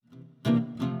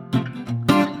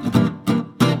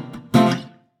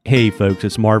Hey folks,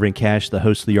 it's Marvin Cash, the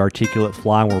host of The Articulate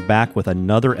Fly, and we're back with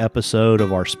another episode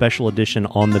of our special edition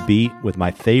On the Beat with my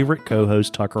favorite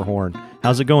co-host, Tucker Horn.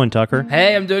 How's it going, Tucker?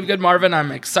 Hey, I'm doing good, Marvin. I'm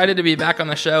excited to be back on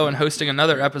the show and hosting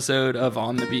another episode of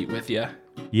On the Beat with you.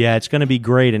 Yeah, it's going to be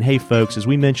great. And hey folks, as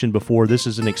we mentioned before, this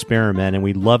is an experiment, and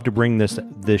we'd love to bring this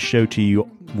show to you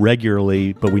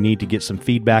regularly, but we need to get some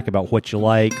feedback about what you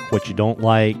like, what you don't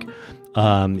like.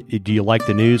 Do you like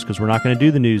the news? Because we're not going to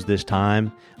do the news this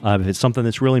time. If it's something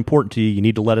that's really important to you, you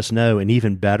need to let us know. And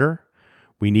even better,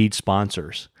 we need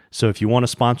sponsors. So if you want to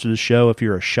sponsor the show, if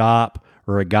you're a shop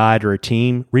or a guide or a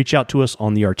team, reach out to us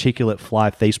on the Articulate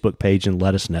Fly Facebook page and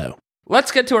let us know.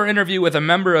 Let's get to our interview with a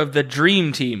member of the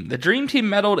Dream Team. The Dream Team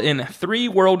medaled in 3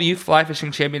 World Youth Fly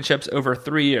Fishing Championships over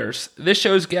 3 years. This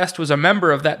show's guest was a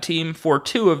member of that team for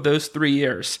 2 of those 3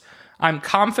 years. I'm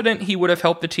confident he would have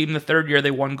helped the team the 3rd year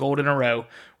they won gold in a row,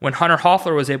 when Hunter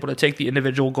Hoffler was able to take the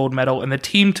individual gold medal and the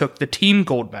team took the team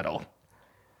gold medal.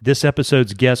 This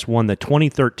episode's guest won the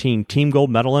 2013 team gold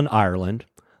medal in Ireland.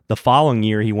 The following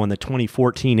year, he won the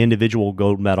 2014 individual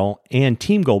gold medal and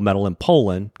team gold medal in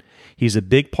Poland. He's a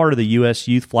big part of the U.S.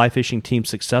 Youth Fly Fishing Team's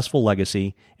successful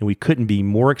legacy, and we couldn't be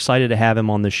more excited to have him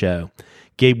on the show.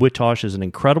 Gabe Wittosch is an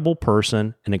incredible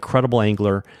person, an incredible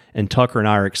angler, and Tucker and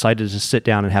I are excited to sit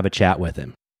down and have a chat with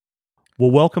him. Well,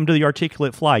 welcome to the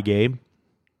Articulate Fly, Gabe.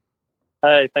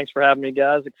 Hey, thanks for having me,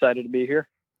 guys. Excited to be here.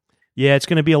 Yeah, it's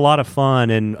going to be a lot of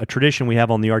fun, and a tradition we have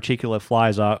on the Articulate Fly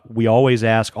is we always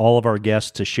ask all of our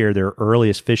guests to share their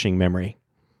earliest fishing memory.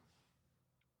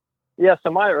 Yeah,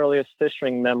 so my earliest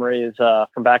fishing memory is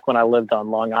from back when I lived on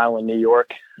Long Island, New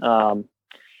York.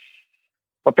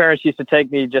 My parents used to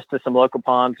take me just to some local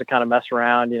ponds to kind of mess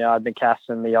around. You know, I'd been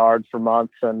casting in the yard for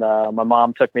months, and my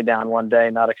mom took me down one day,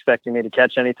 not expecting me to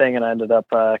catch anything, and I ended up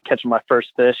catching my first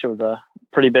fish. It was a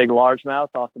pretty big largemouth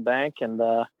off the bank, and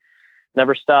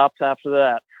never stopped after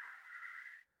that.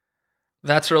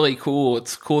 That's really cool.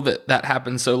 It's cool that that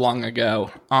happened so long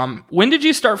ago. When did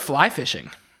you start fly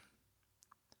fishing?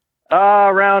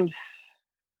 Around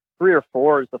 3 or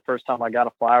 4 is the first time I got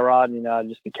a fly rod. You know, I'd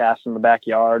just be casting in the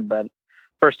backyard, but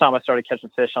first time I started catching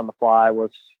fish on the fly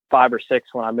was 5 or 6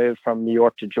 when I moved from New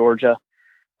York to Georgia.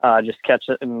 Just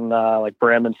catching like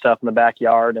brim and stuff in the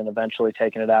backyard, and eventually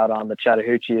taking it out on the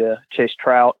Chattahoochee to chase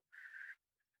trout.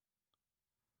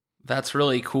 That's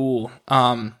really cool.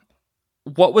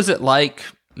 What was it like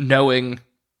knowing,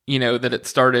 that it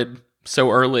started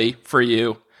so early for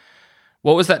you?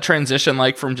 What was that transition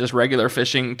like from just regular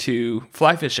fishing to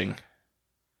fly fishing?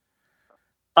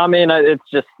 I mean, it's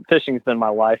just, fishing's been my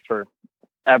life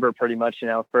forever, pretty much.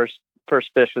 First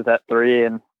fish was at 3,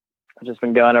 and I've just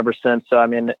been going ever since. So, I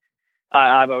mean,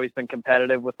 I've always been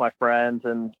competitive with my friends,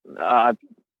 and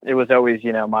it was always,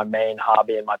 my main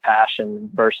hobby and my passion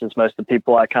versus most of the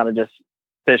people I kind of just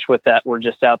fish with that were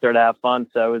just out there to have fun.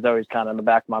 So it was always kind of in the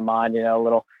back of my mind, a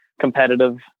little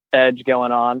competitive edge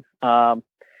going on.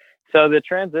 So the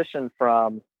transition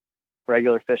from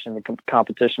regular fishing to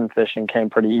competition fishing came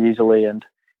pretty easily. And,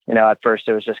 at first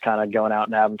it was just kind of going out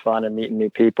and having fun and meeting new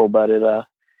people, but it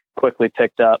quickly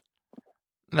picked up.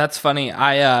 That's funny.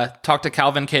 I talked to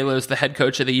Calvin Kalos, the head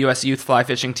coach of the U.S. Youth Fly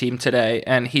Fishing Team today,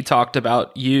 and he talked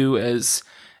about you as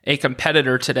a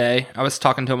competitor today. I was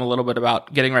talking to him a little bit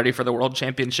about getting ready for the World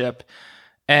Championship,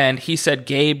 and he said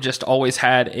Gabe just always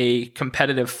had a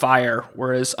competitive fire,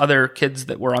 whereas other kids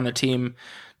that were on the team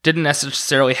didn't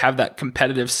necessarily have that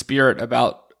competitive spirit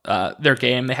about their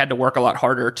game. They had to work a lot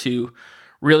harder to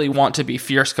really want to be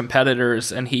fierce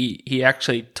competitors, and he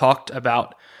actually talked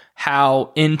about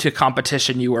how into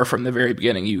competition you were from the very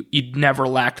beginning. You'd never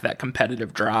lacked that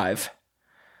competitive drive.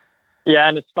 Yeah,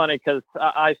 and it's funny because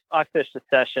I fished a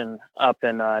session up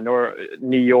in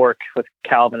New York with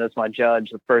Calvin as my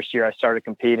judge. The first year I started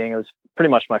competing, it was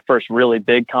pretty much my first really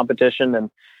big competition,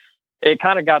 and it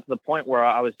kind of got to the point where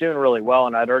I was doing really well,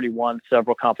 and I'd already won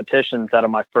several competitions out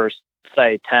of my first,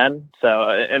 say, 10. So,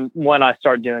 and when I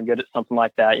start doing good at something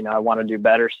like that, I want to do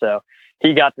better. So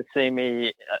he got to see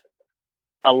me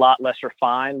a lot less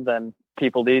refined than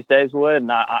people these days would.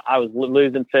 And I was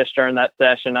losing fish during that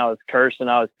session. I was cursing,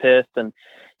 I was pissed, and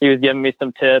he was giving me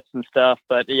some tips and stuff.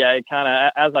 But yeah, it kind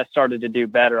of, as I started to do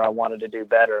better, I wanted to do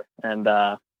better. And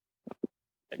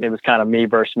it was kind of me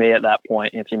versus me at that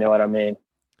point, if you know what I mean.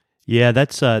 Yeah,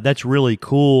 that's really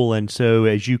cool. And so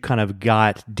as you kind of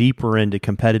got deeper into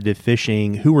competitive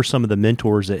fishing, who were some of the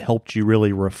mentors that helped you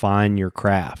really refine your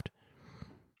craft?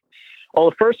 Well,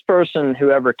 the first person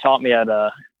who ever taught me how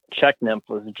to check nymph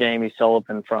was Jamie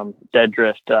Sullivan from Dead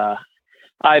Drift.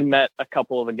 I met a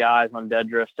couple of the guys on Dead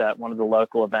Drift at one of the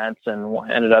local events and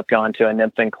ended up going to a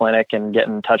nymphing clinic and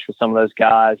getting in touch with some of those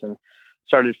guys and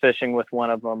started fishing with one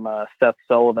of them, Seth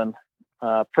Sullivan,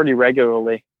 pretty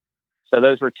regularly. So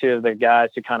those were two of the guys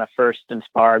who kind of first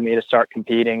inspired me to start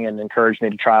competing and encouraged me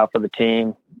to try out for the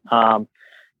team.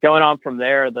 Going on from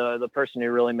there, the person who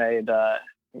really made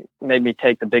me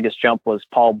take the biggest jump was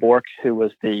Paul Bork, who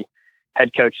was the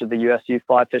head coach of the U.S. Youth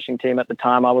Fly Fishing team at the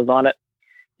time I was on it.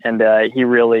 And he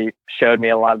really showed me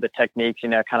a lot of the techniques,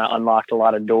 kind of unlocked a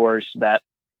lot of doors that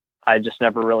I just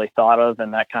never really thought of.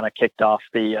 And that kind of kicked off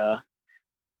the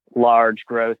large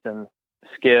growth and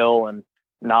skill and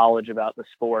knowledge about the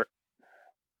sport.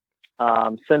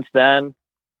 Since then,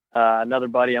 another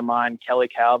buddy of mine, Kelly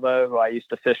Calvo, who I used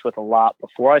to fish with a lot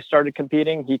before I started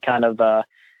competing, he's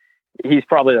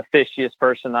probably the fishiest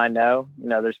person I know.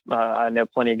 I know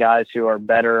plenty of guys who are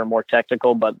better or more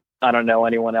technical, but I don't know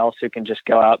anyone else who can just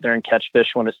go out there and catch fish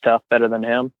when it's tough better than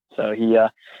him. So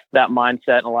that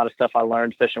mindset and a lot of stuff I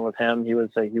learned fishing with him, he was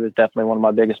definitely one of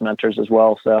my biggest mentors as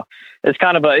well. So it's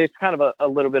kind of a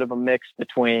little bit of a mix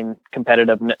between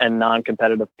competitive and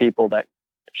non-competitive people that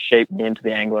shaped me into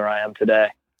the angler I am today.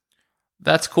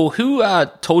 That's cool. Who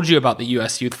told you about the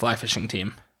U.S. Youth Fly Fishing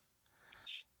team?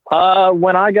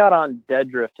 When I got on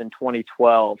Dead Drift in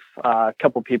 2012, a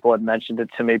couple people had mentioned it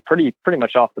to me pretty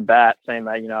much off the bat, saying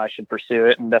that, I should pursue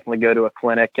it and definitely go to a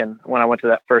clinic. And when I went to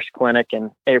that first clinic in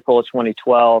April of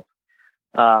 2012,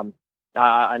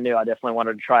 I knew I definitely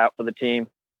wanted to try out for the team.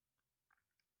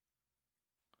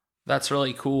 That's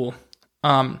really cool.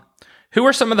 Who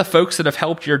are some of the folks that have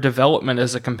helped your development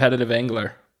as a competitive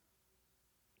angler?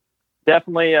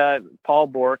 Definitely Paul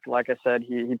Bork. Like I said,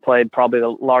 he played probably the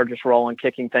largest role in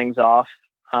kicking things off.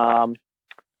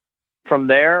 From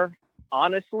there,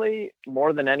 honestly,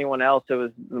 more than anyone else, it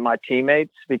was my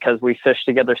teammates, because we fished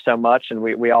together so much and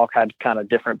we all had kind of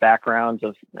different backgrounds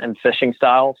and fishing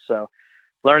styles. So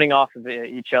learning off of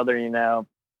each other,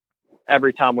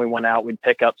 every time we went out, we'd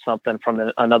pick up something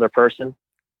from another person.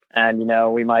 And,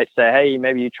 we might say, hey,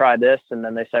 maybe you try this. And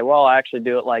then they say, well, I actually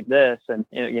do it like this. And,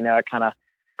 it kind of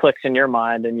clicks in your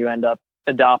mind and you end up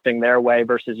adopting their way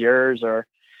versus yours. Or,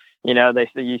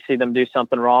 you see them do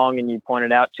something wrong and you point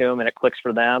it out to them and it clicks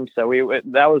for them. So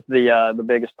that was the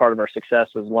biggest part of our success,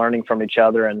 was learning from each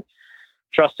other and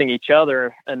trusting each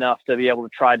other enough to be able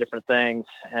to try different things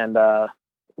and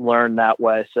learn that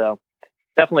way. So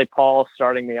definitely Paul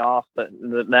starting me off, but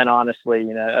then honestly,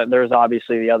 there's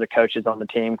obviously the other coaches on the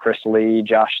team, Chris Lee,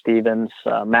 Josh Stevens,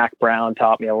 Mac Brown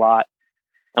taught me a lot,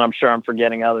 and I'm sure I'm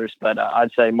forgetting others, but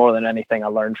I'd say more than anything, I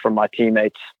learned from my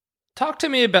teammates. Talk to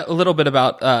me a little bit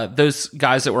about those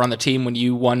guys that were on the team when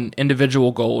you won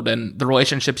individual gold and the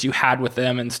relationships you had with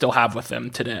them and still have with them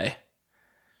today.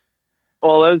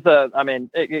 Well, it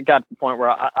got to the point where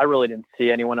I really didn't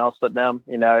see anyone else but them.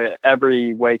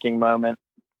 Every waking moment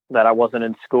that I wasn't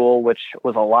in school, which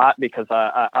was a lot because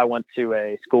I went to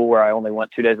a school where I only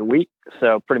went 2 days a week.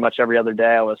 So pretty much every other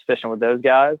day I was fishing with those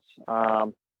guys.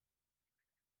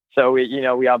 So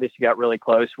we obviously got really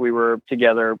close. We were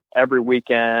together every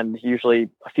weekend, usually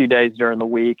a few days during the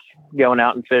week, going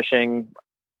out and fishing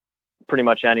pretty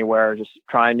much anywhere, just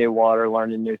trying new water,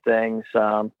 learning new things.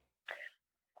 On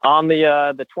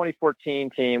the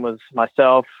 2014 team was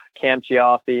myself, Cam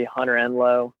Chiaffi, Hunter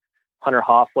Enlow, Hunter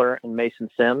Hoffler, and Mason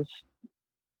Sims,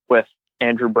 with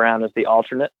Andrew Brown as the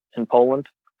alternate in Poland.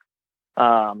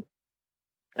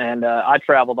 And I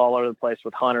traveled all over the place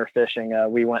with Hunter fishing.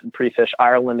 We went and pre-fished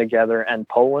Ireland together and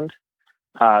Poland.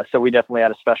 So we definitely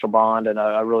had a special bond and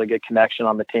a really good connection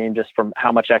on the team, just from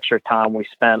how much extra time we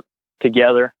spent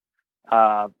together.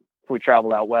 We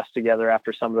traveled out west together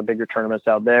after some of the bigger tournaments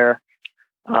out there.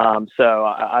 So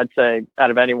I'd say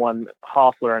out of anyone,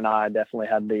 Hoffler and I definitely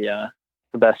had the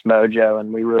best mojo,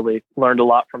 and we really learned a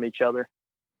lot from each other.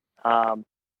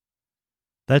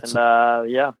 That's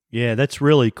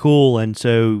really cool. And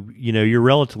so, you're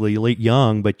relatively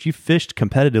young, but you fished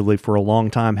competitively for a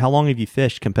long time. How long have you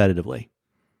fished competitively?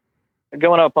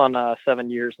 Going up on 7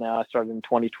 years now. I started in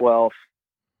 2012.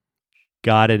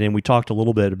 Got it. And we talked a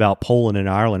little bit about Poland and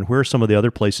Ireland. Where are some of the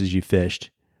other places you fished?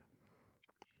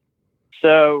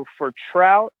 So for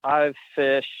trout, I've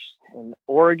fished in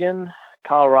Oregon,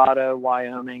 Colorado,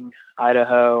 Wyoming,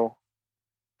 Idaho,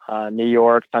 New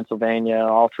York, Pennsylvania,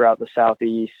 all throughout the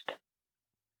Southeast.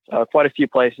 Quite a few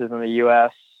places in the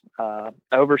U.S.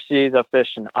 Overseas, I've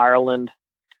fished in Ireland,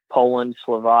 Poland,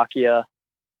 Slovakia,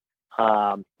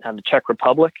 and the Czech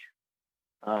Republic.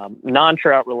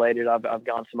 Non-trout related, I've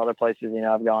gone some other places.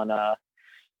 I've gone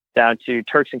down to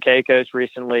Turks and Caicos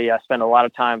recently. I spend a lot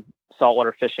of time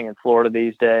saltwater fishing in Florida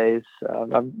these days.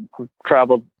 I've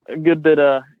traveled a good bit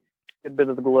of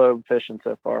the globe fishing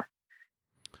so far.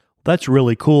 That's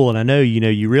really cool. And I know,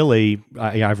 you really,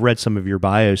 I've read some of your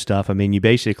bio stuff. I mean, you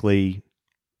basically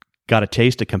got a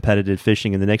taste of competitive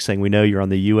fishing, and the next thing we know, you're on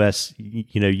the U.S.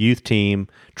 Youth team,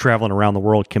 traveling around the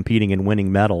world, competing and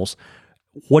winning medals.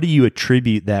 What do you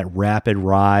attribute that rapid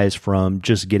rise from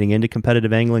just getting into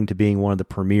competitive angling to being one of the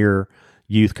premier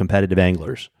youth competitive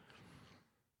anglers?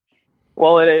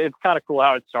 Well, it's kind of cool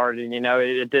how it started.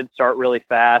 It did start really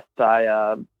fast.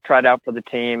 I tried out for the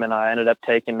team, and I ended up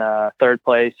taking third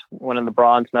place, winning the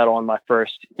bronze medal in my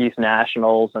first youth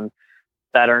nationals, and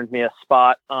that earned me a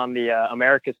spot on the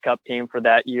America's Cup team for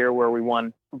that year, where we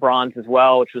won bronze as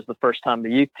well, which was the first time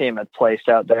the youth team had placed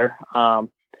out there.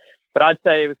 But I'd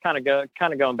say it was kind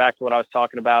of going back to what I was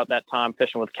talking about that time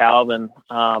fishing with Calvin.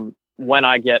 When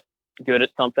I get good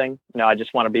at something, I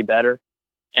just want to be better.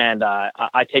 And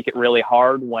I take it really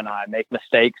hard when I make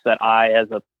mistakes that I, as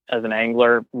an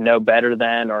angler, know better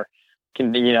than, or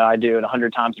can, I do it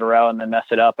 100 times in a row and then mess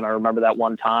it up. And I remember that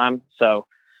one time. So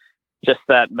just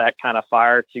that kind of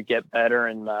fire to get better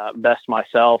and best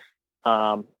myself.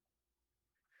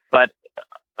 But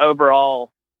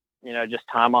overall, just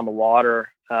time on the water.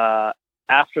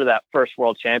 After that first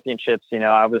World Championships,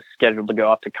 I was scheduled to go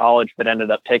off to college, but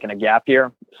ended up taking a gap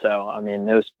year. So, it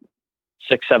was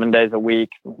 6-7 days a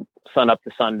week, sun up to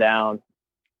sundown,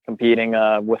 competing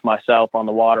with myself on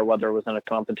the water, whether it was in a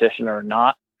competition or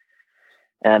not.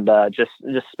 And just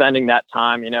spending that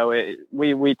time,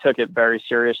 we took it very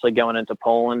seriously going into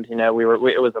Poland. It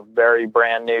was a very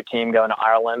brand new team going to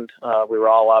Ireland. We were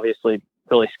all obviously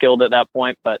really skilled at that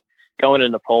point, but going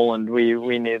into Poland,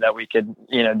 we knew that we could,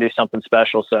 do something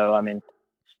special. So,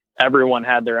 everyone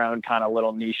had their own kind of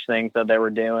little niche things that they were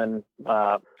doing.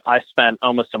 I spent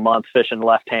almost a month fishing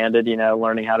left-handed,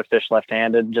 learning how to fish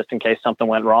left-handed just in case something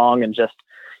went wrong. And just,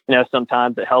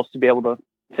 sometimes it helps to be able to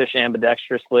fish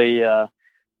ambidextrously.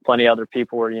 Plenty of other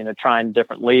people were, trying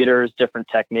different leaders, different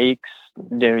techniques,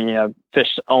 doing,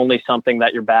 fish only something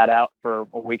that you're bad at for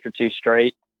a week or two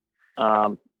straight.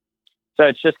 So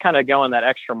it's just kind of going that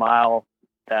extra mile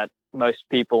that most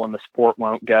people in the sport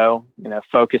won't go,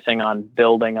 focusing on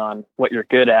building on what you're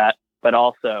good at, but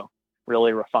also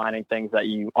really refining things that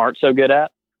you aren't so good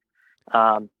at.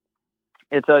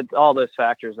 It's all those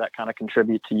factors that kind of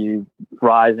contribute to you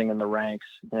rising in the ranks.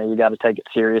 You got to take it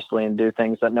seriously and do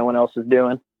things that no one else is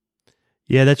doing.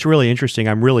 Yeah, that's really interesting.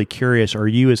 I'm really curious. Are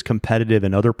you as competitive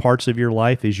in other parts of your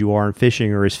life as you are in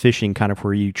fishing, or is fishing kind of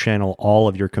where you channel all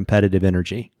of your competitive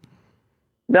energy?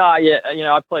 No, yeah,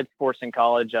 I played sports in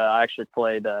college. I actually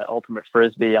played ultimate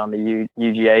frisbee on the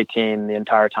UGA team the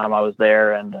entire time I was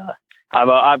there, and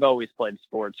I've always played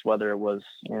sports, whether it was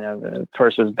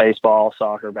first it was baseball,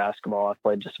 soccer, basketball. I've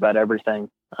played just about everything.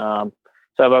 So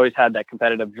I've always had that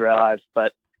competitive drive.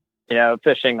 But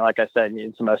fishing, like I said,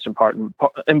 it's the most important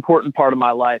part of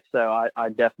my life. So I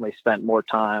definitely spent more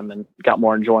time and got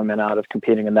more enjoyment out of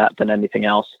competing in that than anything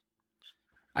else.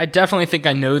 I definitely think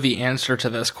I know the answer to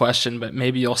this question, but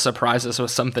maybe you'll surprise us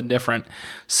with something different.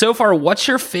 So far, what's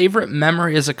your favorite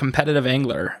memory as a competitive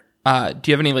angler? Do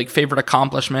you have any favorite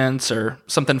accomplishments or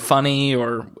something funny,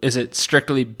 or is it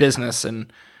strictly business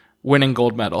and winning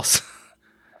gold medals?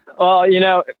 Well,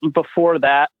 before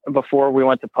we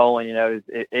went to Poland,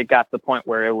 it got to the point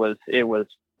where it was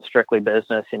strictly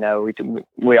business.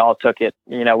 We all took it.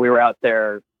 We were out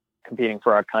there competing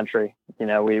for our country. We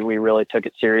really took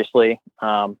it seriously.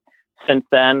 Since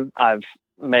then, I've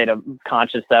made a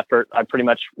conscious effort. I pretty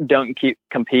much don't keep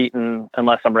competing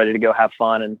unless I'm ready to go have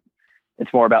fun, and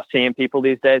it's more about seeing people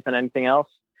these days than anything else.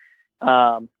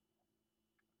 But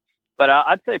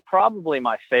I'd say probably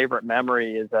my favorite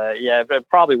memory is, it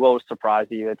probably will surprise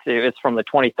you. It's from the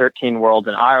 2013 Worlds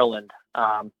in Ireland.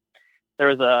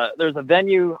 There's a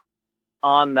venue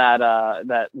on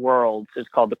that Worlds. It's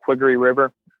called the Quiggery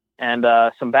River. And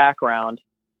some background,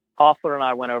 Hoffler and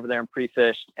I went over there and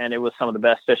pre-fished, and it was some of the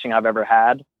best fishing I've ever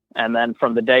had. And then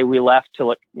from the day we left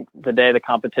till the day of the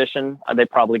competition, they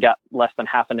probably got less than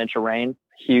half an inch of rain,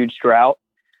 huge drought.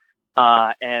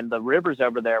 And the rivers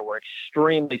over there were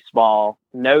extremely small,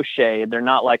 no shade. They're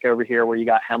not like over here where you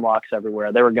got hemlocks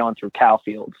everywhere. They were going through cow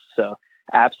fields, so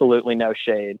absolutely no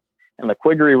shade. And the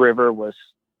Quiggery River was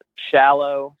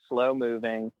shallow, slow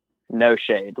moving, no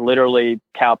shade, literally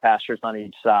cow pastures on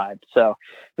each side. So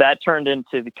that turned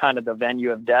into the kind of the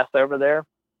venue of death over there.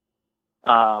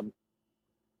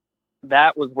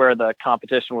 That was where the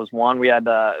competition was won. We had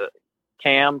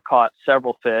Cam caught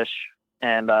several fish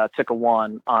and took a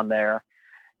 1 on there.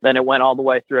 Then it went all the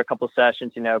way through a couple of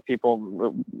sessions.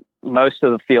 Most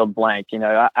of the field blanked.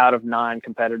 Out of 9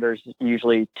 competitors,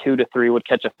 usually 2 to 3 would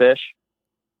catch a fish.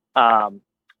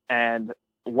 And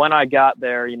when I got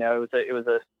there, it was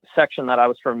a section that I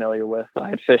was familiar with. I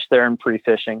had fished there in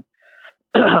pre-fishing.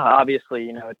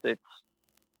 Obviously, it's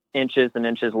inches and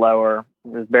inches lower.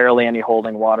 There's barely any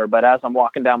holding water. But as I'm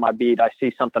walking down my beat, I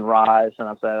see something rise, and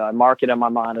I mark it in my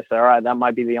mind. I say, all right, that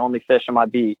might be the only fish on my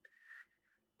beat.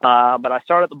 But I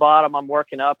start at the bottom. I'm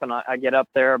working up, and I get up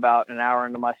there about an hour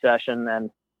into my session,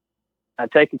 and I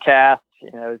take a cast.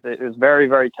 It was very,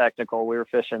 very technical. We were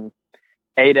fishing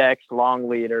 8X long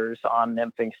leaders on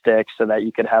nymphing sticks so that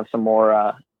you could have some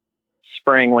more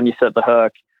spring when you set the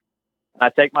hook. I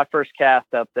take my first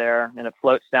cast up there, and it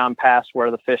floats down past where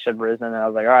the fish had risen. And I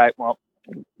was like, all right, well,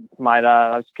 I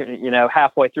was,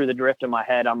 halfway through the drift in my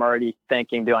head, I'm already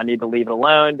thinking, do I need to leave it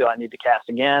alone? Do I need to cast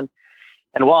again?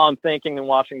 And while I'm thinking and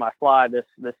watching my fly, this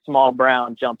small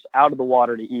brown jumps out of the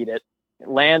water to eat it. It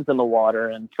lands in the water.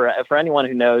 And for anyone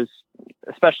who knows,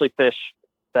 especially fish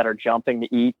that are jumping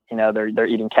to eat, they're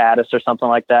eating caddis or something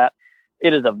like that,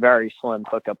 it is a very slim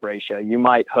hookup ratio. You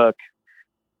might hook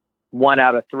 1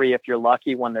 out of 3 if you're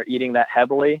lucky when they're eating that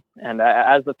heavily. And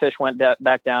as the fish went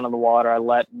back down in the water, I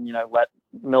let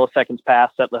milliseconds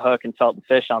pass, set the hook, and felt the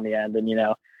fish on the end. And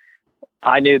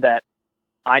I knew that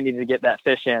I needed to get that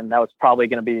fish in. That was probably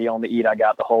going to be the only eat I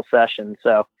got the whole session.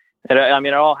 So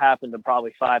it all happened in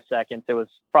probably 5 seconds. It was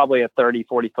probably a 40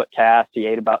 foot cast. He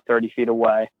ate about 30 feet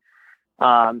away.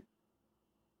 Comes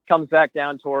back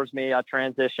down towards me. I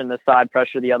transition the side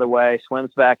pressure the other way,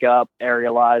 swims back up,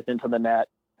 aerialized into the net,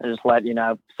 and just let,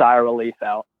 sigh of relief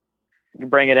out. You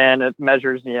bring it in, it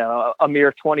measures, a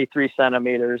mere 23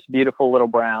 centimeters, beautiful little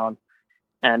brown.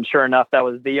 And sure enough, that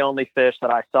was the only fish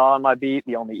that I saw on my beat,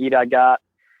 the only eat I got.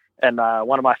 And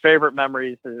one of my favorite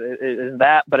memories is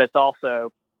that, but it's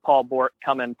also Paul Bort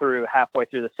coming through halfway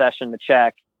through the session to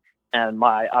check. And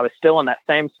I was still in that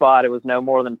same spot. It was no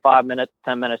more than 5 minutes,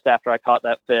 10 minutes after I caught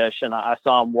that fish. And I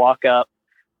saw him walk up.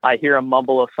 I hear a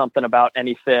mumble of something about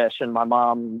any fish. And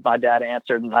my dad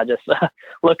answered. And I just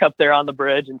look up there on the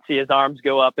bridge and see his arms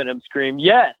go up and him scream,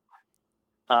 yes.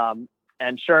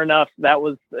 And sure enough, that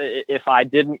was, if I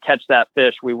didn't catch that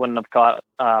fish, we wouldn't have caught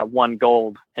one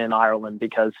gold in Ireland,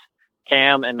 because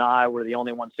Cam and I were the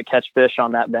only ones to catch fish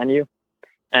on that venue.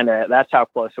 And that's how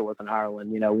close it was in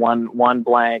Ireland. One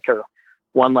blank or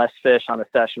one less fish on a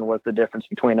session was the difference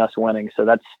between us winning. So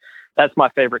that's my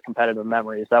favorite competitive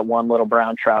memory, is that one little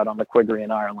brown trout on the Quiggery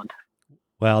in Ireland.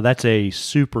 Well, that's a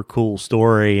super cool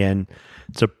story, and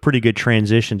it's a pretty good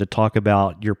transition to talk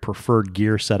about your preferred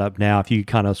gear setup now. If you could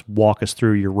kind of walk us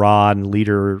through your rod and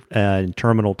leader and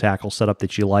terminal tackle setup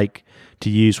that you like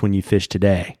to use when you fish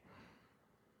today.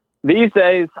 These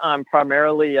days, I'm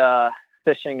primarily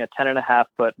fishing a 10.5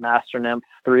 foot master nymph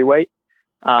 3-weight.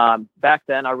 Back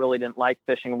then, I really didn't like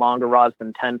fishing longer rods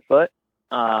than 10 foot.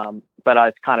 But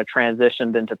I kind of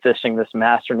transitioned into fishing this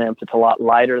master nymph. It's a lot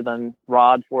lighter than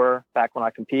rods were back when I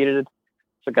competed.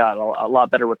 So it got a lot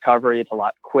better recovery. It's a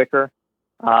lot quicker.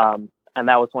 And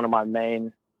that was one of my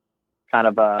main kind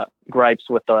of gripes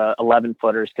with the 11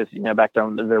 footers, because, back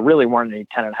then there really weren't any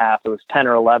 10.5. It was 10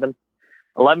 or 11.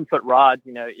 11 foot rods,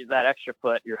 that extra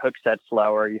foot, your hook set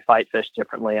slower, you fight fish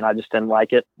differently, and I just didn't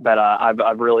like it. But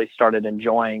I've really started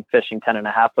enjoying fishing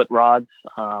 10.5 foot rods.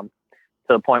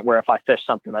 To the point where if I fish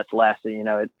something that's less,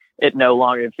 it no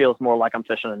longer, it feels more like I'm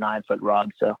fishing a 9 foot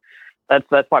rod. So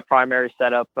that's my primary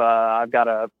setup. I've got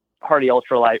a Hardy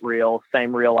ultralight reel,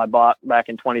 same reel I bought back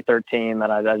in 2013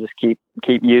 that I just keep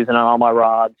using on all my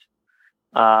rods.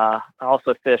 I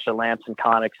also fish a Lamps and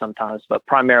Conic sometimes, but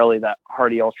primarily that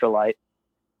Hardy ultralight.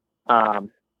 And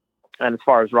as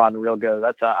far as rod and reel goes,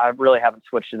 I really haven't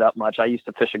switched it up much. I used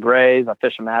to fish a Grays. I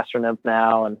fish a Master Nymph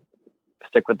now, and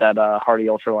stick with that Hardy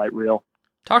ultralight reel.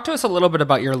 Talk to us a little bit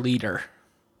about your leader.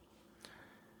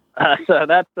 So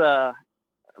that's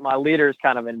my leader is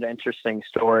kind of an interesting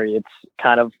story. It's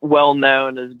kind of well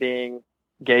known as being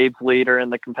Gabe's leader in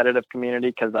the competitive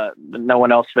community, because no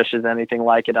one else fishes anything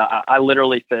like it. I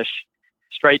literally fish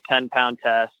straight 10-pound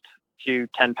test, 2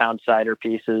 10-pound cider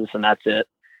pieces, and that's it.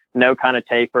 No kind of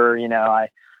taper.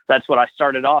 That's what I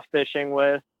started off fishing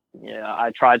with.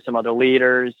 I tried some other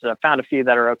leaders, found a few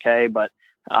that are okay, but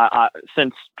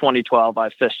since 2012,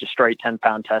 I've fished a straight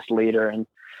 10-pound test leader. And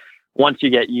once you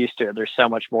get used to it, there's so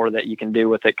much more that you can do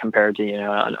with it compared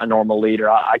to, a normal leader.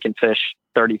 I can fish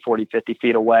 30, 40, 50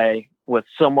 feet away with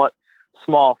somewhat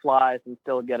small flies and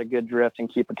still get a good drift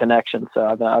and keep a connection.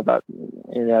 So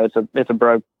it's a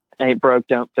broke, ain't broke,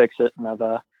 don't fix it. And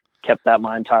I've kept that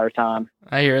my entire time.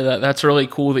 I hear that. That's really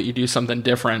cool that you do something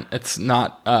different. It's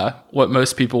not what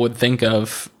most people would think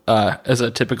of as a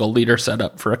typical leader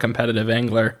setup for a competitive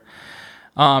angler.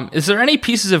 Is there any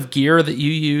pieces of gear that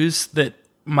you use that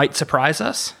might surprise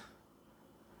us?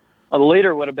 Well, the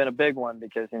leader would have been a big one,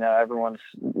 because, everyone's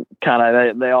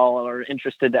kind of, they all are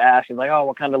interested to ask, like, oh,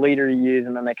 what kind of leader you use?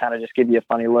 And then they kind of just give you a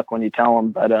funny look when you tell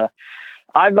them. But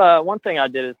one thing I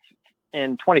did is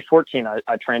in 2014,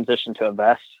 I transitioned to a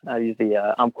vest. I use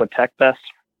the Umpqua Tech vest.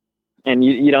 And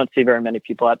you don't see very many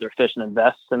people out there fishing in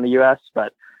vests in the U.S.,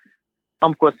 but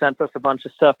Umpqua sent us a bunch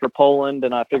of stuff for Poland,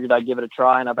 and I figured I'd give it a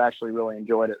try, and I've actually really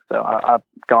enjoyed it. So I've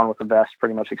gone with the vest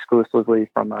pretty much exclusively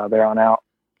from there on out.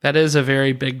 That is a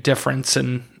very big difference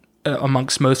in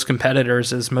amongst most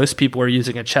competitors, as most people are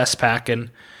using a chest pack,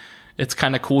 and it's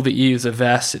kind of cool that you use a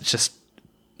vest. It's just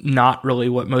not really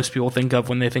what most people think of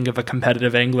when they think of a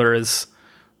competitive angler as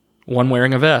one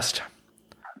wearing a vest.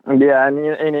 Yeah, I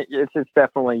mean, and it's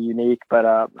definitely unique, but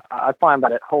I find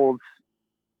that it holds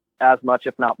as much,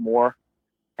 if not more,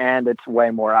 and it's way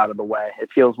more out of the way. It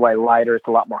feels way lighter. It's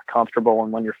a lot more comfortable,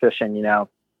 and when you're fishing,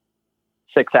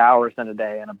 6 hours in a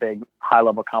day in a big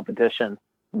high-level competition,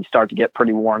 you start to get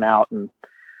pretty worn out, and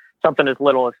something as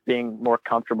little as being more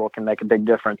comfortable can make a big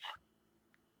difference.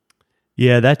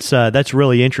 Yeah, that's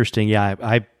really interesting. Yeah,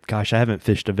 I haven't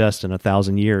fished a vest in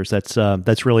 1,000 years.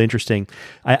 That's really interesting.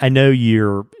 I know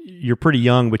you're pretty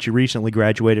young, but you recently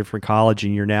graduated from college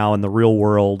and you're now in the real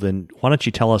world. And why don't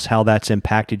you tell us how that's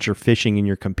impacted your fishing and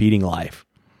your competing life?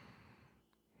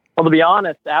 Well, to be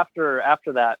honest, after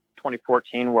that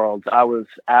 2014 Worlds, I was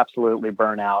absolutely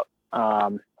burnt out.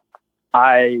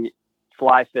 I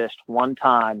fly fished one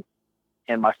time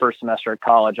in my first semester at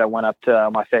college. I went up to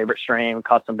my favorite stream,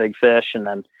 caught some big fish, and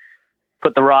then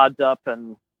put the rods up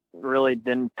and really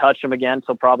didn't touch them again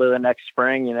until probably the next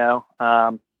spring,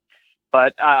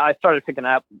 But I started picking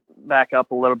that back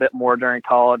up a little bit more during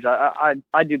college.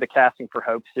 I do the Casting for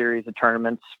Hope series of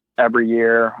tournaments every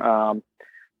year.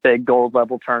 Big gold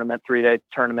level tournament, 3-day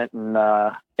tournament in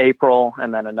April,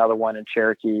 and then another one in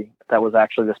Cherokee that was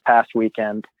actually this past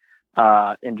weekend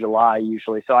in July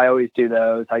usually. So I always do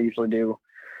those. I usually do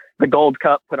the Gold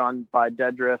Cup put on by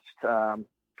Dead Drift.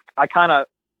 I kind of,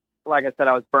 like I said,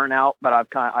 I was burnt out, but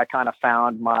I kind of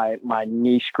found my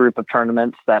niche group of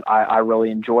tournaments that I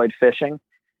really enjoyed fishing,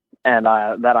 and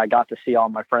that I got to see all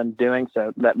my friends doing.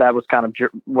 So that was kind of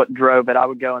what drove it. I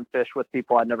would go and fish with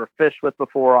people I'd never fished with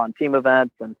before on team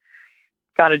events, and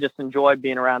kind of just enjoyed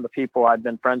being around the people I'd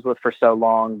been friends with for so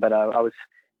long. But I was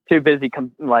too busy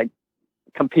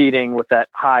competing with that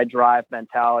high drive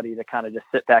mentality to kind of just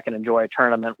sit back and enjoy a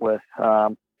tournament with.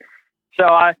 So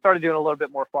I started doing a little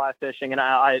bit more fly fishing, and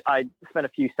I spent a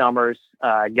few summers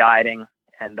guiding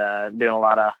and doing a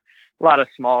lot of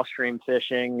small stream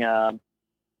fishing.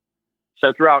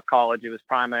 So throughout college, it was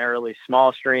primarily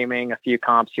small streaming, a few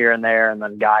comps here and there, and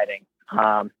then guiding.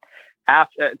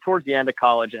 Towards the end of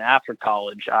college and after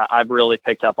college, I've really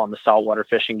picked up on the saltwater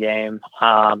fishing game.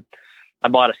 I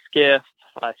bought a skiff.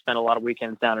 I spent a lot of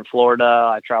weekends down in Florida.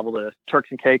 I traveled to Turks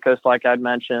and Caicos, like I'd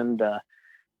mentioned,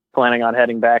 planning on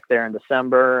heading back there in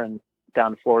December, and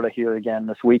down to Florida here again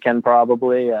this weekend,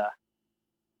 probably.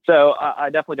 So I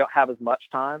definitely don't have as much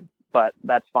time, but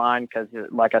that's fine. Cause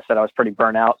like I said, I was pretty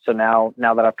burnt out. So now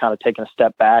that I've kind of taken a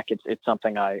step back, it's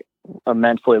something I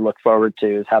immensely look forward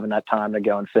to, is having that time to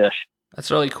go and fish.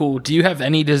 That's really cool. Do you have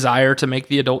any desire to make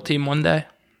the adult team one day?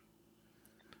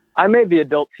 I made the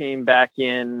adult team back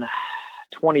in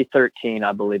 2013,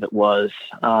 I believe it was.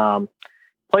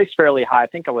 Placed fairly high. I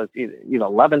think I was either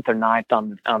 11th or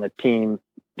 9th on the team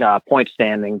point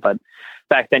standing, but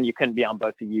back then you couldn't be on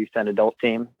both the youth and adult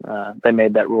team. They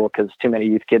made that rule because too many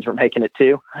youth kids were making it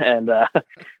too, and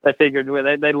they figured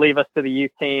they'd leave us to the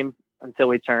youth team until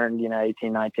we turned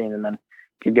 18, 19, and then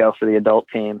could go for the adult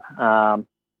team.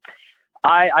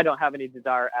 I don't have any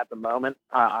desire at the moment.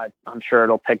 I'm sure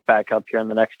it'll pick back up here in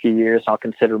the next few years. I'll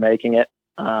consider making it.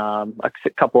 A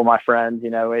couple of my friends,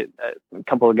 a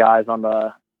couple of guys on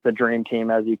the dream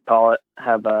team, as you call it,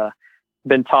 have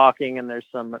been talking, and there's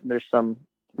some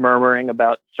murmuring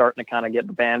about starting to kind of get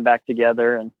the band back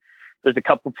together. And there's a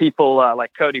couple people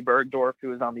like Cody Bergdorf, who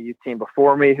was on the youth team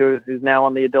before me, who's now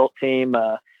on the adult team.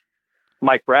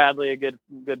 Mike Bradley, a good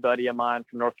buddy of mine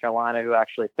from North Carolina, who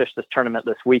actually fished this tournament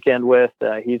this weekend with.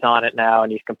 He's on it now,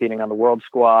 and he's competing on the world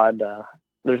squad.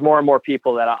 There's more and more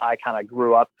people that I kind of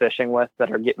grew up fishing with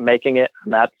that are making it.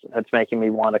 And that's making me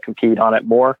want to compete on it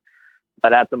more.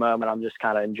 But at the moment, I'm just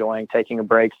kind of enjoying taking a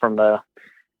break from the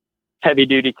heavy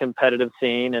duty competitive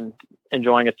scene and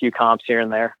enjoying a few comps here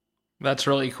and there. That's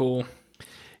really cool.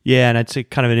 Yeah. And it's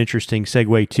kind of an interesting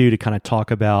segue too, to kind of talk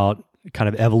about kind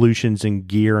of evolutions in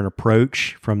gear and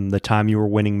approach from the time you were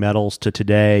winning medals to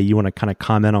today. You want to kind of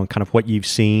comment on kind of what you've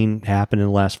seen happen in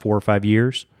the last 4 or 5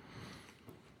 years?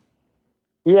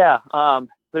 Yeah,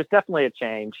 there's definitely a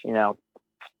change.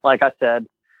 Like I said,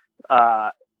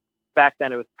 back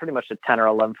then it was pretty much a 10 or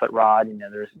 11 foot rod.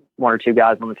 There's 1 or 2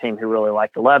 guys on the team who really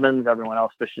liked 11s. Everyone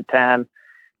else fished a 10.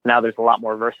 Now there's a lot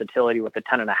more versatility with the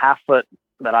 10.5 foot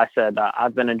that I said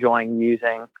I've been enjoying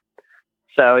using.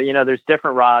 So, there's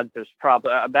different rods. There's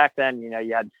probably, back then,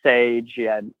 you had Sage, you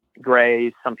had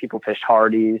Grays, some people fished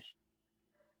Hardies.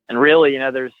 And really,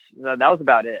 that was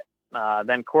about it.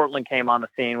 Then Cortland came on the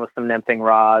scene with some nymphing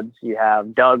rods. You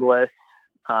have Douglas,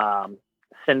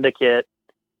 Syndicate,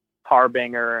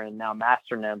 Harbinger, and now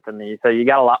Master Nymph. So you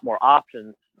got a lot more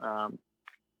options.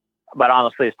 But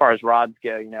honestly, as far as rods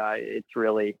go, it's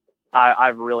really,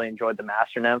 I've really enjoyed the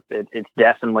Master Nymph. It's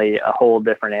definitely a whole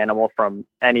different animal from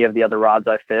any of the other rods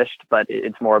I fished, but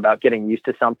it's more about getting used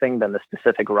to something than the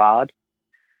specific rod.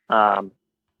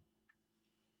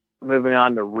 Moving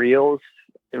on to reels.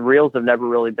 Reels have never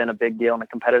really been a big deal in a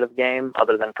competitive game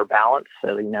other than for balance.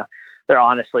 So, there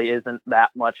honestly isn't that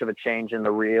much of a change in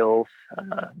the reels.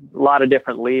 A lot of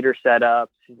different leader setups,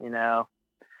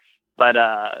 but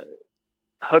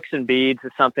hooks and beads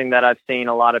is something that I've seen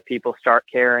a lot of people start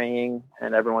carrying,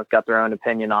 and everyone's got their own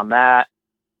opinion on that.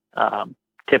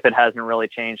 Tippet hasn't really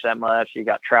changed that much. You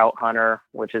got Trout Hunter,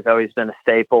 which has always been a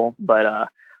staple, but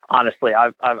honestly,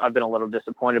 I've been a little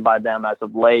disappointed by them as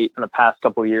of late. In the past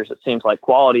couple of years, it seems like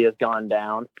quality has gone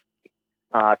down.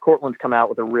 Cortland's come out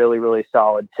with a really, really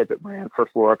solid tippet brand for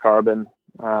fluorocarbon.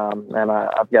 And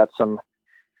I've got some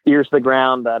ears to the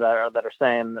ground that are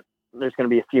saying that there's going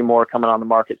to be a few more coming on the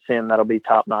market soon that'll be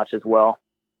top notch as well.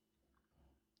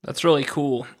 That's really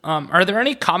cool. Are there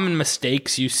any common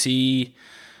mistakes you see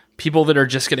people that are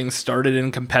just getting started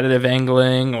in competitive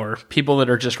angling, or people that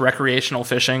are just recreational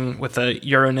fishing with a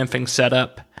Euro nymphing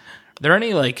setup? Are there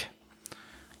any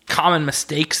common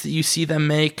mistakes that you see them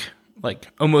make,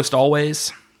 almost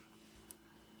always?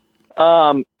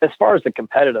 As far as the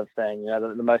competitive thing,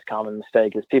 the most common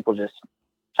mistake is people just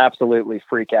absolutely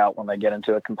freak out when they get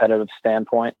into a competitive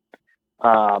standpoint.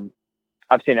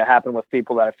 I've seen it happen with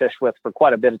people that I fished with for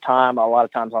quite a bit of time. A lot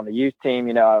of times on the youth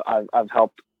team, I've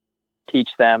helped teach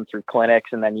them through clinics,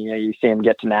 and then you see them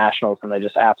get to nationals and they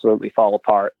just absolutely fall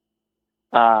apart.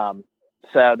 So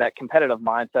that competitive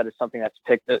mindset is something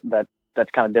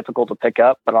that's kind of difficult to pick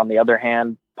up. But on the other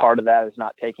hand, part of that is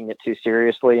not taking it too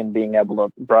seriously and being able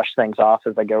to brush things off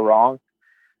as they go wrong.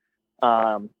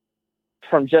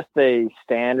 From just a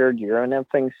standard Euro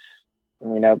nymphing,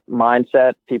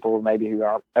 mindset, people maybe who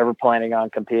aren't ever planning on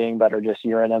competing but are just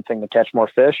Euro nymphing to catch more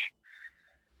fish,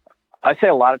 I say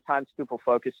a lot of times people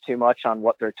focus too much on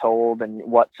what they're told and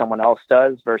what someone else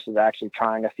does versus actually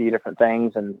trying a few different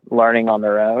things and learning on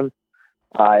their own.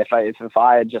 If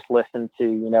I had just listened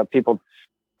to, people,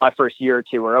 my first year or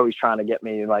two were always trying to get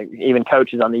me, even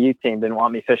coaches on the youth team didn't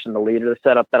want me fishing the leader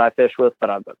setup that I fish with,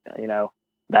 but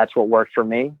that's what worked for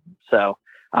me. So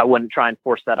I wouldn't try and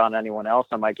force that on anyone else.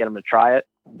 I might get them to try it,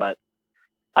 but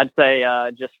I'd say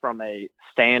just from a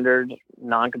standard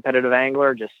non-competitive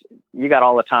angler, you got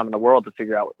all the time in the world to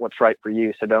figure out what's right for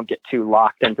you. So don't get too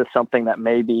locked into something that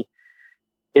maybe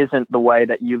isn't the way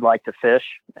that you'd like to fish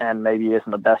and maybe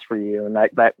isn't the best for you. And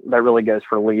that really goes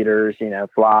for leaders,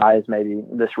 flies. Maybe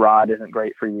this rod isn't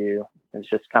great for you. It's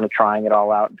just kind of trying it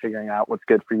all out and figuring out what's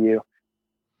good for you.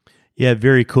 Yeah,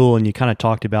 very cool. And you kind of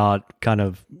talked about kind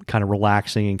of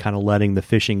relaxing and kind of letting the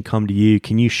fishing come to you.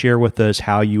 Can you share with us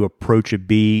how you approach a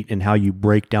beat and how you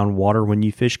break down water when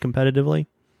you fish competitively?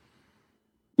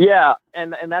 Yeah,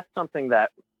 and that's something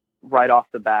that right off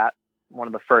the bat, one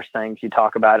of the first things you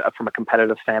talk about from a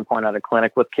competitive standpoint at a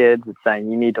clinic with kids is saying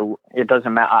it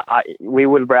doesn't matter. We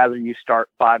would rather you start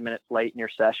 5 minutes late in your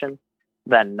session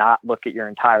than not look at your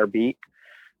entire beat.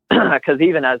 Because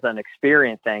even as an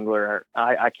experienced angler,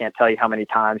 I can't tell you how many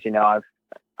times,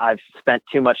 I've spent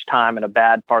too much time in a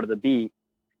bad part of the beat.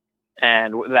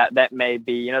 And that may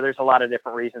be, there's a lot of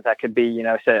different reasons that could be,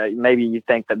 so maybe you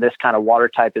think that this kind of water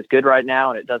type is good right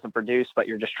now and it doesn't produce, but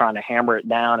you're just trying to hammer it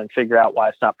down and figure out why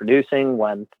it's not producing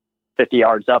when 50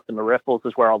 yards up in the riffles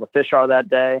is where all the fish are that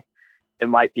day. It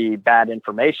might be bad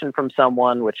information from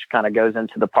someone, which kind of goes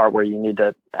into the part where you need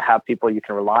to have people you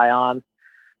can rely on.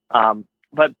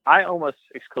 But I almost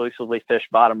exclusively fish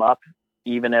bottom up,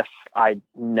 even if I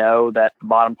know that the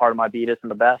bottom part of my beat isn't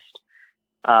the best.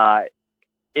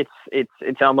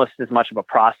 It's almost as much of a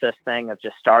process thing of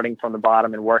just starting from the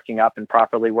bottom and working up and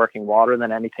properly working water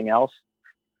than anything else.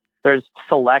 There's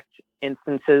select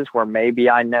instances where maybe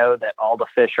I know that all the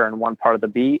fish are in one part of the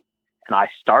beat and I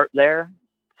start there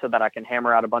so that I can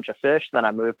hammer out a bunch of fish. Then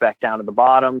I move back down to the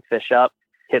bottom, fish up,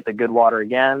 hit the good water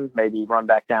again, maybe run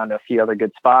back down to a few other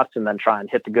good spots and then try and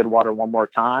hit the good water one more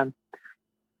time.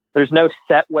 There's no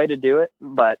set way to do it,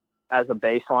 but as a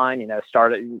baseline,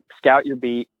 scout your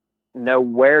beat, know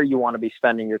where you want to be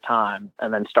spending your time,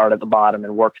 and then start at the bottom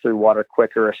and work through water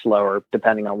quicker or slower,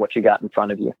 depending on what you got in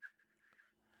front of you.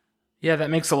 Yeah, that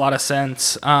makes a lot of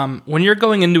sense. When you're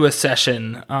going into a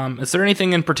session, is there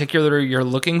anything in particular you're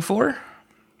looking for?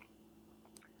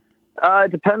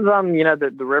 It depends on,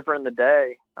 the river and the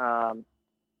day.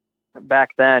 Back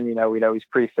then, we'd always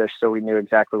pre-fish, so we knew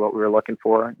exactly what we were looking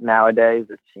for. Nowadays,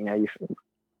 it's,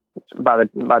 by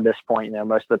this point,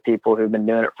 most of the people who've been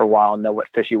doing it for a while know what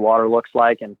fishy water looks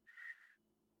like. And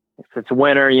if it's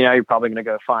winter, you're probably going to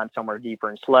go find somewhere deeper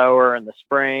and slower. In the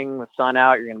spring, with sun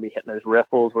out, you're going to be hitting those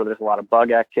riffles where there's a lot of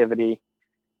bug activity.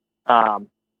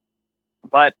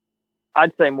 But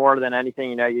I'd say more than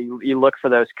anything, you look for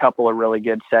those couple of really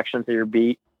good sections of your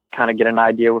beat, kind of get an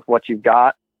idea with what you've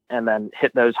got, and then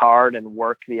hit those hard and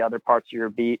work the other parts of your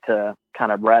beat to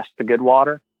kind of rest the good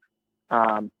water.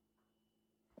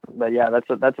 But yeah,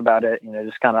 that's about it.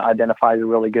 Just kind of identify your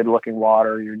really good looking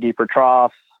water, your deeper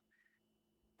troughs,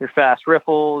 your fast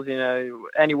riffles,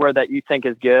 anywhere that you think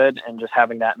is good, and just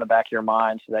having that in the back of your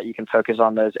mind so that you can focus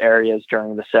on those areas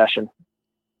during the session.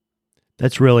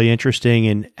 That's really interesting.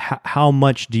 And how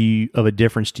much of a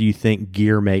difference do you think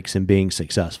gear makes in being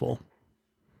successful?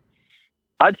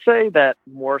 I'd say that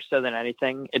more so than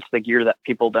anything, it's the gear that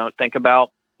people don't think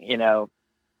about.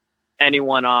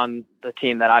 Anyone on the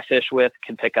team that I fish with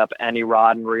can pick up any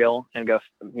rod and reel and go,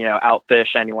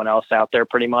 outfish anyone else out there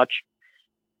pretty much.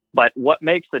 But what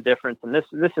makes the difference, and this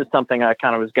is something I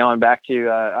kind of was going back to,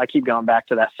 I keep going back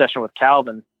to that session with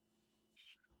Calvin.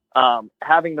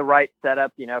 Having the right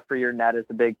setup, for your net is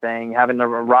a big thing. Having the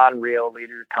rod and reel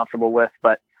leader you're comfortable with,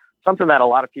 but something that a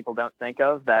lot of people don't think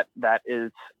of that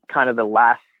is kind of the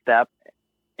last step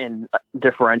in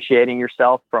differentiating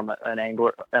yourself from an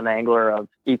angler of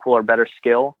equal or better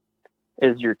skill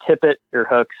is your tippet, your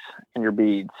hooks, and your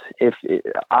beads.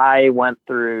 I've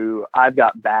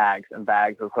got bags and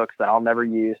bags of hooks that I'll never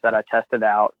use that I tested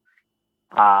out.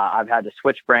 I've had to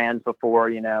switch brands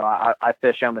before. I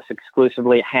fish almost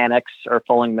exclusively Hannocks or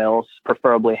Fulling Mills,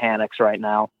 preferably Hannocks right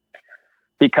now,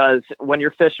 because when you're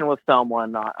fishing with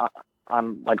someone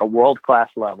on like a world-class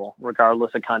level,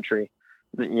 regardless of country,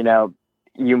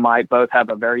 you might both have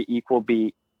a very equal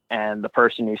beat, and the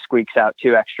person who squeaks out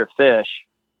 2 extra fish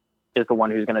is the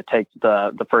one who's going to take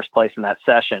the first place in that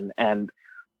session. And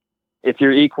if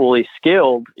you're equally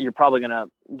skilled, you're probably going to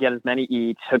get as many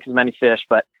eats, hook as many fish,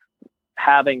 but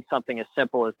having something as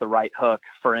simple as the right hook,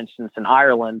 for instance, in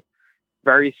Ireland,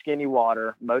 very skinny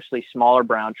water, mostly smaller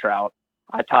brown trout,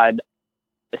 I tied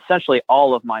essentially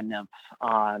all of my nymphs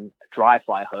on dry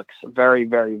fly hooks, very,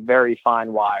 very, very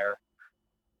fine wire,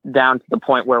 down to the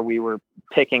point where we were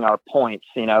picking our points,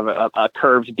 a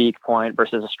curved beak point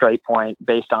versus a straight point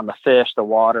based on the fish, the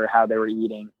water, how they were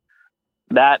eating.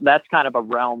 That's kind of a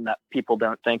realm that people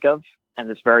don't think of, and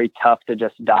it's very tough to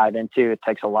just dive into. It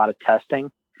takes a lot of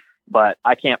testing, but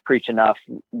I can't preach enough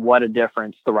what a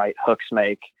difference the right hooks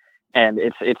make. And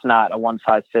it's not a one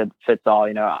size fits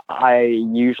all. I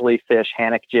usually fish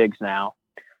Hannock jigs now.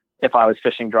 If I was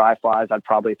fishing dry flies, I'd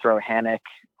probably throw Hannock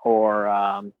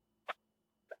or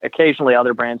occasionally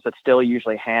other brands, but still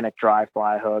usually Hannock dry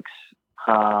fly hooks.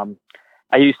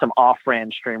 I use some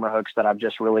off-brand streamer hooks that I've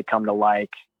just really come to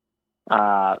like.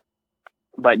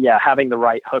 But yeah, having the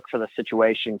right hook for the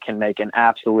situation can make an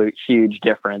absolute huge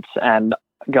difference. And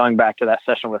going back to that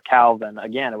session with Calvin,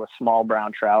 again, it was small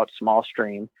brown trout, small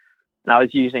stream. And I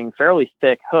was using fairly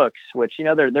thick hooks, which,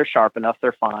 they're sharp enough.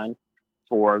 They're fine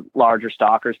for larger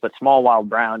stalkers, but small wild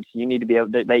browns, you need to be able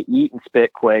they eat and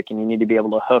spit quick, and you need to be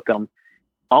able to hook them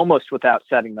almost without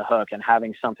setting the hook. And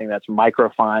having something that's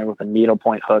microfine with a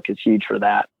needlepoint hook is huge for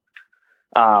that.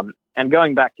 And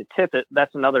going back to tippet,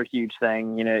 that's another huge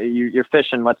thing. You're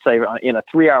fishing, let's say in a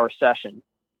 3-hour session,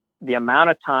 the amount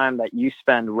of time that you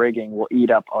spend rigging will eat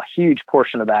up a huge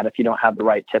portion of that if you don't have the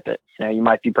right tippet. You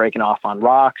might be breaking off on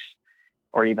rocks,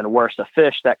 or even worse, a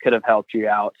fish that could have helped you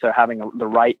out. So having the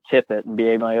right tippet and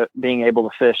being able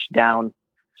to fish down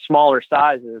smaller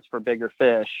sizes for bigger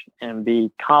fish and be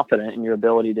confident in your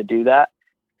ability to do that,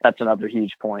 that's another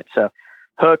huge point. So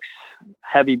hooks,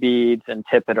 heavy beads, and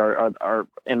tippet are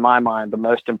in my mind, the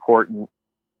most important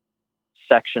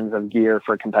sections of gear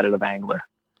for a competitive angler.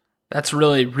 That's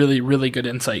really, really, really good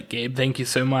insight, Gabe. Thank you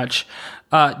so much.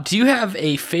 Do you have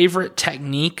a favorite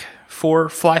technique for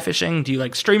fly fishing? Do you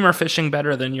like streamer fishing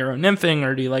better than Euro nymphing,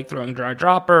 or do you like throwing dry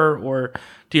dropper, or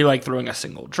do you like throwing a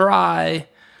single dry?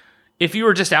 If you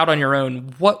were just out on your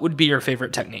own, what would be your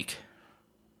favorite technique?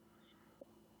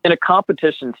 In a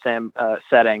competition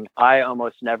setting, I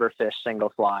almost never fish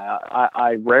single fly.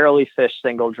 I rarely fish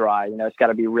single dry. It's got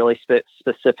to be a really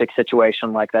specific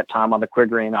situation, like that time on the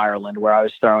Quigree in Ireland where I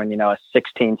was throwing, a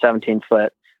 16, 17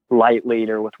 foot light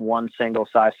leader with one single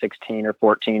size 16 or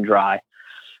 14 dry.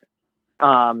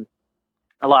 A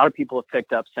lot of people have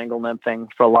picked up single nymphing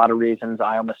for a lot of reasons.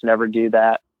 I almost never do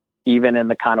that, even in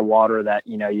the kind of water that,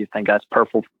 you think that's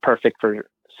perfect for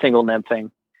single nymphing.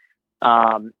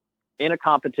 In a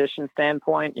competition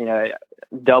standpoint,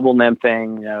 double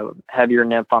nymphing, heavier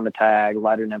nymph on the tag,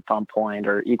 lighter nymph on point,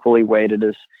 or equally weighted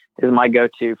is my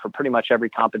go-to for pretty much every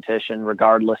competition,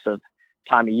 regardless of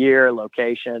time of year,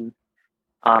 location.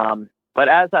 But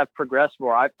as I've progressed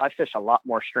more, I fish a lot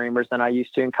more streamers than I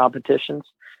used to in competitions,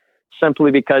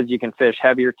 simply because you can fish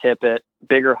heavier tippet,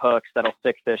 bigger hooks that'll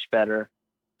stick fish better,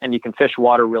 and you can fish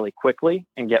water really quickly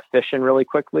and get fish in really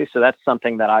quickly. So that's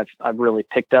something that I've really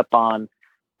picked up on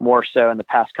more so in the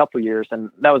past couple of years. And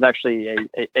that was actually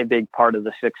a big part of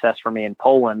the success for me in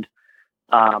Poland,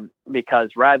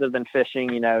 because rather than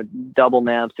fishing, double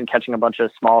nymphs and catching a bunch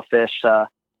of small fish,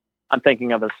 I'm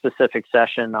thinking of a specific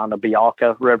session on the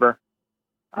Bialka River,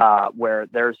 where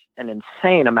there's an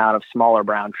insane amount of smaller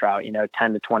brown trout,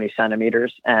 10 to 20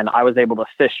 centimeters. And I was able to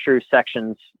fish through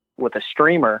sections with a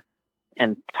streamer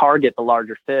and target the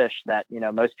larger fish that,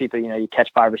 most people, you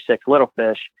catch 5 or 6 little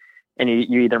fish and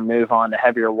you either move on to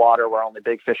heavier water where only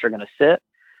big fish are going to sit,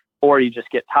 or you just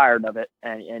get tired of it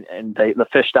and the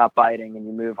fish stop biting and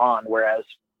you move on. Whereas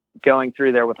going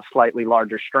through there with a slightly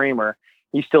larger streamer,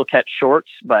 you still catch shorts,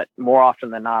 but more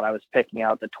often than not, I was picking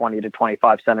out the 20 to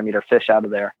 25 centimeter fish out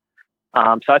of there.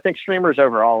 So I think streamers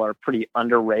overall are a pretty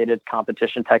underrated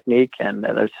competition technique. And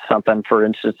there's something, for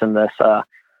instance, in this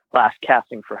last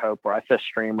Casting for Hope, where I fish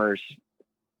streamers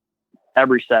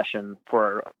every session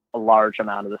for a large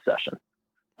amount of the session.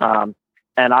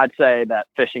 And I'd say that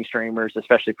fishing streamers,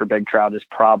 especially for big trout, is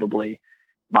probably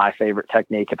my favorite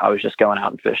technique if I was just going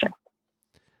out and fishing.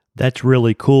 That's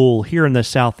really cool. Here in the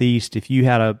Southeast, if you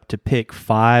had to pick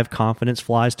 5 confidence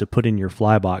flies to put in your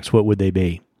fly box, what would they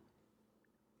be?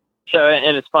 So,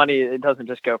 and it's funny, it doesn't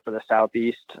just go for the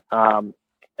Southeast.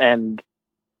 And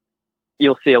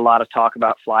you'll see a lot of talk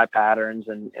about fly patterns,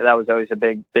 and that was always a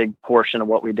big portion of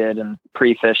what we did in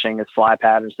pre-fishing is fly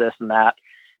patterns, this and that.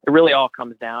 It really all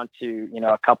comes down to,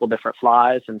 a couple different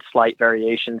flies and slight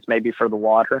variations maybe for the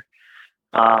water.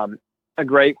 A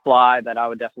great fly that I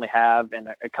would definitely have and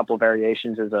a couple of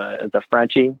variations is a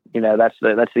Frenchie. That's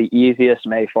the easiest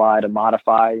mayfly to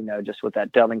modify, just with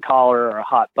that dubbing collar or a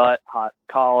hot butt, hot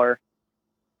collar.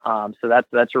 So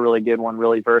that's a really good one,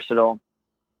 really versatile.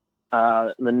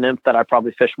 The nymph that I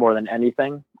probably fish more than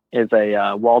anything is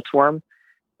a Waltz worm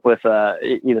with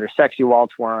either a sexy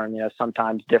Waltz worm,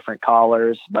 sometimes different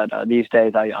collars, but these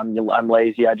days I'm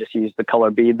lazy. I just use the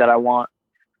color bead that I want.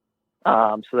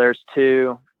 So there's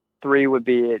 2. 3 would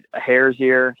be a hare's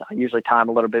ear. I usually tie them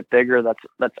a little bit bigger.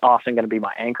 That's often going to be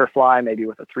my anchor fly, maybe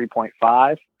with a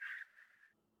 3.5.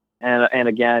 And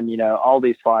again, all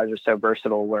these flies are so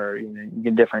versatile where, you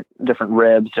get different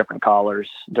ribs, different collars,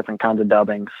 different kinds of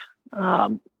dubbings.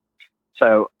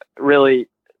 So really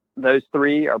those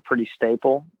 3 are pretty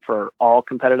staple for all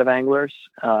competitive anglers.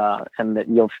 And that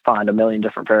you'll find a million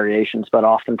different variations, but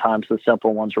oftentimes the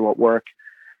simple ones are what work.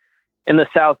 In the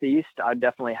Southeast, I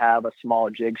definitely have a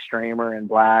small jig streamer in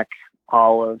black,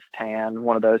 olive, tan,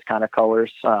 one of those kind of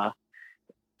colors.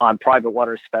 On private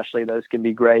water especially, those can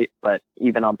be great. But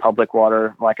even on public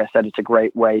water, like I said, it's a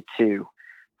great way to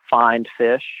find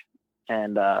fish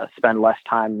and spend less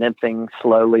time nymphing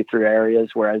slowly through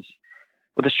areas. Whereas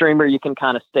with a streamer, you can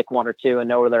kind of stick 1 or 2 and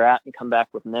know where they're at and come back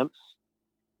with nymphs.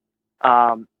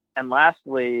 And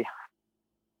lastly,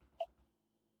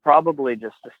 probably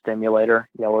just a stimulator,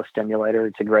 yellow stimulator.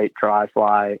 It's a great dry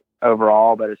fly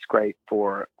overall, but it's great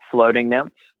for floating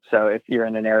nymphs. So if you're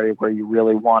in an area where you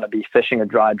really want to be fishing a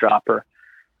dry dropper,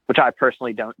 which I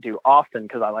personally don't do often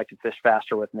because I like to fish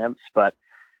faster with nymphs, but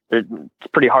it's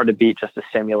pretty hard to beat just a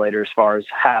stimulator as far as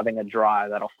having a dry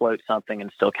that'll float something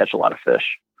and still catch a lot of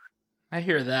fish. I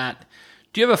hear that.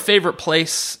 Do you have a favorite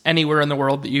place anywhere in the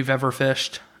world that you've ever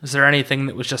fished? Is there anything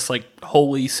that was just like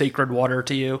holy sacred water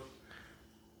to you?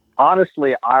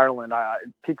 Honestly, Ireland,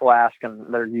 people ask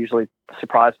and they're usually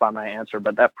surprised by my answer,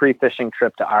 but that pre-fishing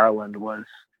trip to Ireland was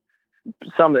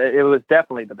it was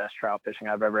definitely the best trout fishing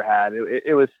I've ever had.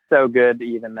 It was so good,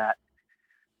 even that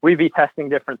we'd be testing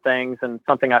different things. And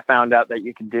something I found out that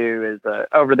you can do is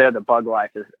over there, the bug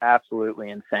life is absolutely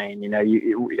insane.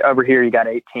 Over here, you got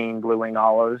 18 blue wing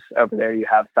olives. Over there, you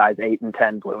have size 8 and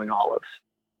 10 blue wing olives.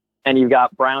 And you've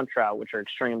got brown trout, which are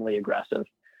extremely aggressive.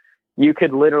 You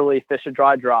could literally fish a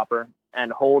dry dropper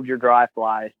and hold your dry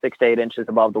fly 6 to 8 inches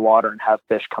above the water and have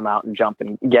fish come out and jump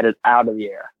and get it out of the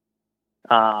air.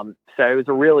 So it was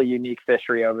a really unique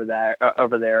fishery over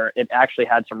there. It actually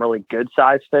had some really good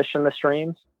sized fish in the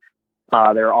streams.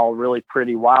 They're all really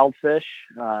pretty wild fish.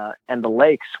 And the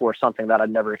lakes were something that I'd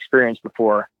never experienced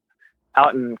before.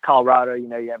 Out in Colorado, you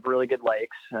have really good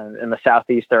lakes. In the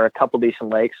Southeast, there are a couple decent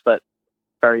lakes, but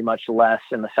very much less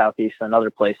in the Southeast than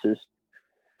other places.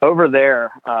 over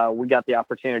there, we got the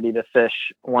opportunity to fish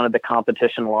one of the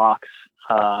competition locks,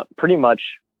 pretty much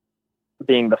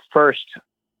being the first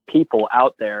people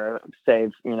out there,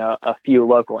 save, a few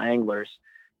local anglers,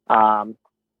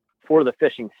 for the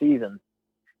fishing season.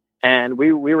 And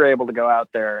we were able to go out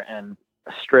there and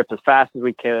strip as fast as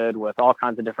we could with all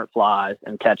kinds of different flies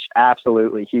and catch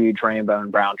absolutely huge rainbow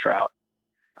and brown trout,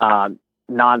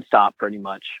 nonstop pretty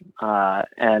much.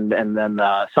 And then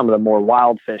some of the more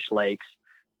wild fish lakes,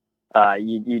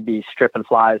 you'd be stripping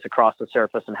flies across the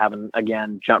surface and having,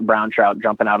 again, brown trout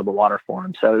jumping out of the water for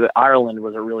them. So Ireland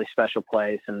was a really special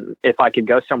place. And if I could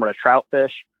go somewhere to trout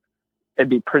fish, it'd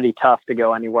be pretty tough to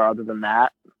go anywhere other than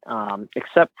that.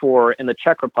 Except for in the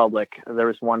Czech Republic, there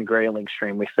was one grayling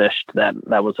stream we fished that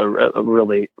was a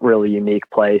really, really unique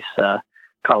place.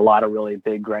 Caught a lot of really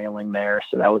big grayling there.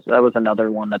 So that was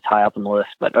another one that's high up on the list,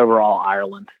 but overall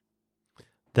Ireland.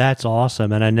 That's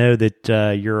awesome. And I know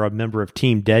that you're a member of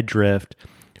Team Dead Drift.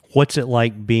 What's it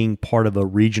like being part of a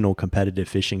regional competitive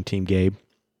fishing team, Gabe?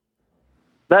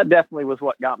 That definitely was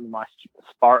what got me my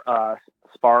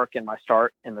spark and my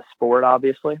start in the sport,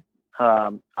 obviously.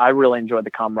 I really enjoyed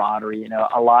the camaraderie.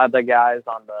 A lot of the guys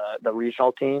on the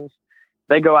regional teams,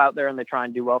 they go out there and they try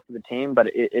and do well for the team, but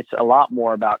it's a lot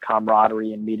more about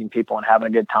camaraderie and meeting people and having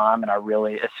a good time. And I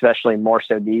really, especially more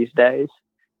so these days,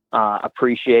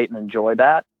 appreciate and enjoy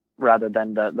that rather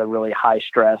than the really high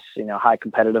stress, high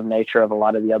competitive nature of a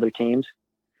lot of the other teams.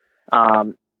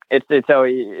 It's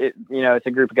always, it's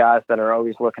a group of guys that are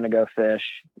always looking to go fish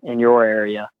in your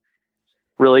area.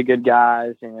 Really good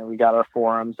guys. We got our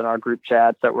forums and our group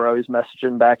chats that we're always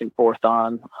messaging back and forth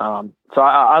on. So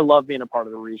I love being a part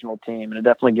of the regional team, and it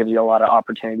definitely gives you a lot of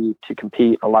opportunity to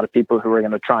compete. A lot of people who are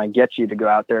going to try and get you to go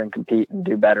out there and compete and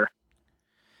do better.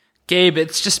 Gabe,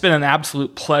 it's just been an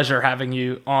absolute pleasure having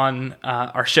you on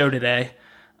our show today.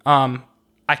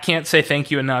 I can't say thank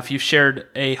you enough. You've shared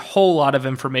a whole lot of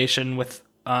information with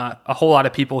a whole lot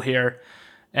of people here,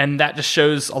 and that just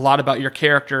shows a lot about your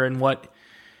character and what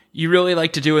you really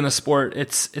like to do in the sport.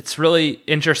 It's really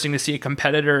interesting to see a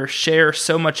competitor share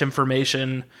so much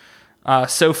information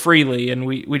so freely, and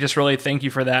we just really thank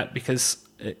you for that, because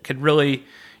it could really,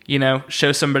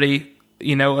 show somebody,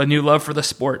 a new love for the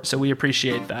sport. So we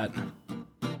appreciate that.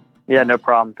 Yeah, no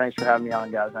problem. Thanks for having me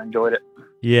on, guys. I enjoyed it.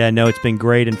 Yeah, no, it's been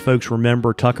great. And folks,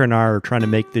 remember, Tucker and I are trying to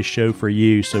make this show for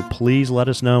you. So please let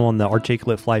us know on the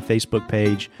Articulate Fly Facebook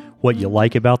page what you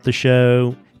like about the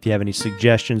show. If you have any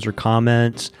suggestions or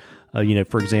comments,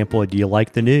 for example, do you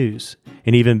like the news?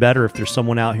 And even better, if there's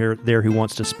someone out there who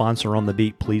wants to sponsor On the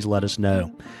Beat, please let us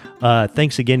know.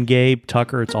 Thanks again, Gabe,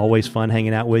 Tucker. It's always fun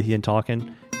hanging out with you and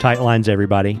talking. Tight lines,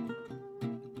 everybody.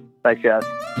 Thanks, guys.